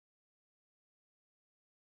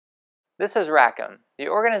This is Rackham. The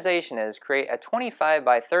organization is create a 25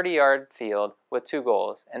 by 30 yard field with 2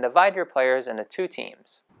 goals and divide your players into 2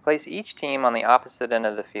 teams. Place each team on the opposite end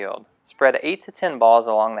of the field. Spread 8 to 10 balls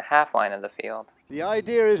along the half line of the field. The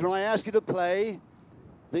idea is when I ask you to play,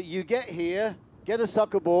 that you get here, get a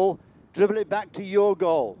soccer ball, dribble it back to your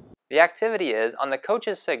goal. The activity is, on the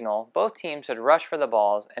coach's signal, both teams should rush for the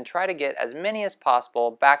balls and try to get as many as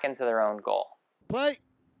possible back into their own goal. Play!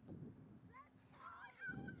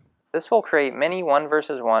 This will create many 1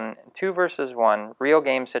 versus 1, 2 versus 1 real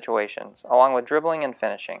game situations, along with dribbling and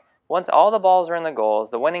finishing. Once all the balls are in the goals,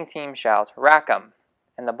 the winning team shouts, "Rack 'em!"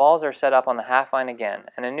 and the balls are set up on the half line again,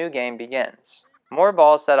 and a new game begins. More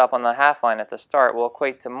balls set up on the half line at the start will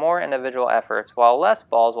equate to more individual efforts, while less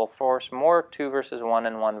balls will force more 2 versus 1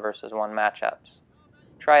 and 1 versus 1 matchups.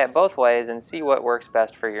 Try it both ways and see what works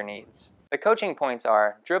best for your needs. The coaching points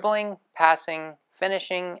are dribbling, passing,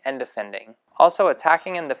 finishing, and defending. Also,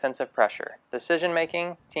 attacking and defensive pressure,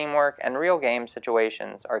 decision-making, teamwork, and real game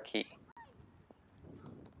situations are key.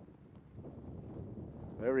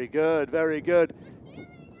 Very good, very good.